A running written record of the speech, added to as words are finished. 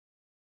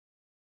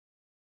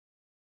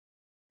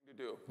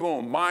do.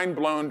 Boom, mind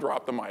blown,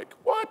 drop the mic.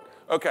 What?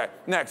 Okay,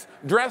 next,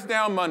 dress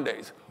down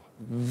Mondays.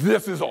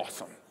 This is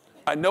awesome.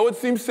 I know it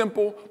seems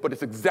simple, but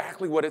it's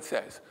exactly what it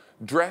says.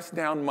 Dress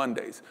down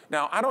Mondays.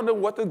 Now, I don't know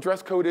what the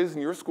dress code is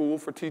in your school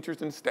for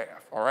teachers and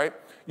staff, all right?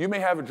 You may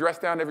have a dress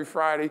down every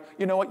Friday.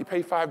 You know what? You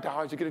pay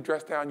 $5, you get a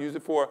dress down, use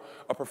it for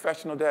a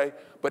professional day.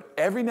 But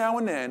every now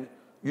and then,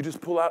 you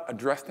just pull out a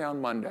dress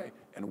down Monday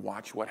and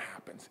watch what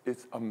happens.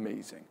 It's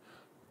amazing.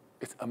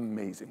 It's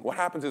amazing. What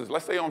happens is,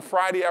 let's say on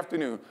Friday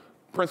afternoon,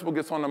 principal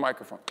gets on the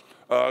microphone.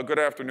 Good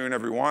afternoon,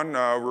 everyone.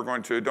 We're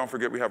going to, don't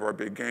forget we have our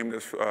big game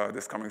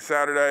this coming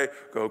Saturday.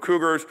 Go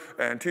Cougars.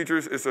 And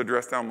teachers, it's a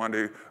dress down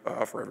Monday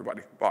for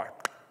everybody. Bye.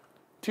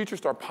 Teachers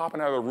start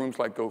popping out of their rooms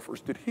like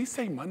gophers. Did he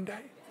say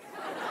Monday?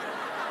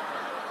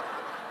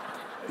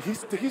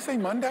 Did he say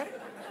Monday?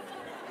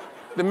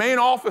 The main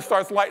office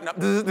starts lighting up.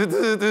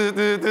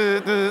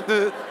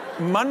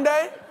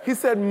 Monday? He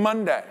said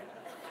Monday.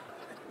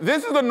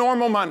 This is a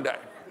normal Monday.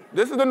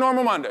 This is the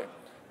normal Monday.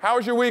 How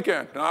was your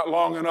weekend? Not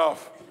long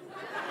enough.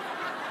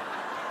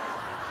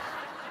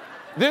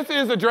 This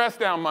is a dress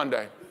down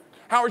Monday.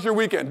 How was your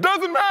weekend?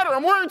 Doesn't matter,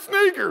 I'm wearing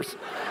sneakers.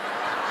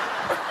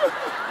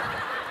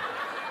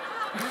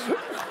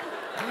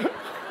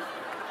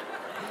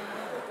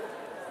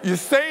 You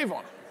save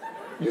them.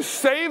 You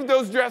save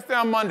those dress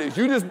down Mondays.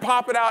 You just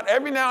pop it out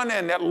every now and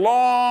then. That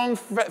long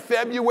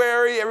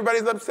February,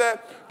 everybody's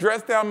upset.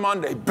 Dress down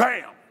Monday,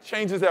 bam,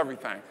 changes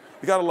everything.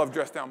 You gotta love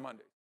dress down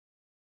Monday.